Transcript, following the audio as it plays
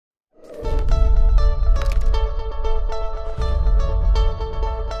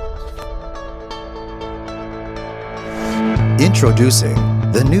Introducing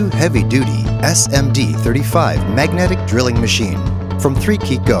the new heavy-duty SMD35 magnetic drilling machine from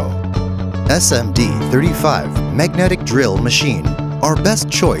 3keego. SMD35 magnetic drill machine, our best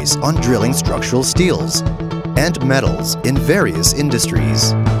choice on drilling structural steels and metals in various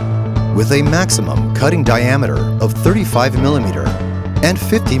industries. With a maximum cutting diameter of 35 mm and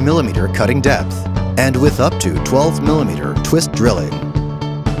 50 mm cutting depth, and with up to 12 mm twist drilling.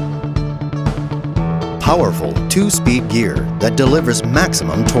 Powerful 2-speed gear that delivers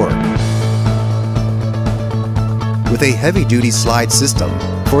maximum torque. With a heavy-duty slide system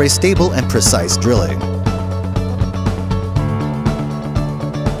for a stable and precise drilling.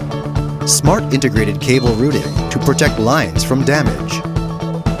 Smart integrated cable routing to protect lines from damage.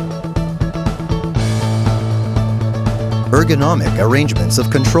 Ergonomic arrangements of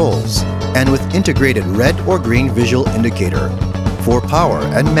controls, and with integrated red or green visual indicator for power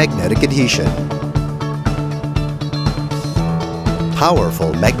and magnetic adhesion.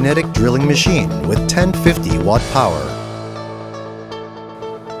 Powerful magnetic drilling machine with 1050 watt power.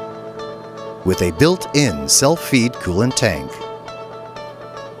 With a built-in self-feed coolant tank.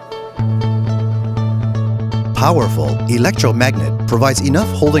 Powerful electromagnet provides enough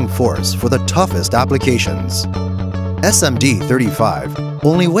holding force for the toughest applications. SMD35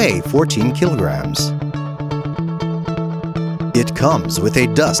 only weigh 14 kilograms. It comes with a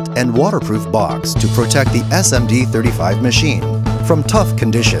dust and waterproof box to protect the SMD35 machine from tough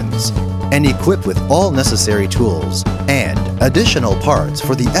conditions, and equipped with all necessary tools and additional parts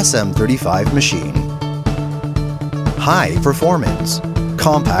for the SM35 machine. High performance,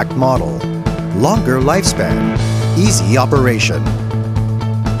 compact model, longer lifespan, easy operation.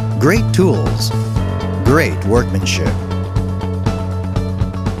 Great tools, great workmanship.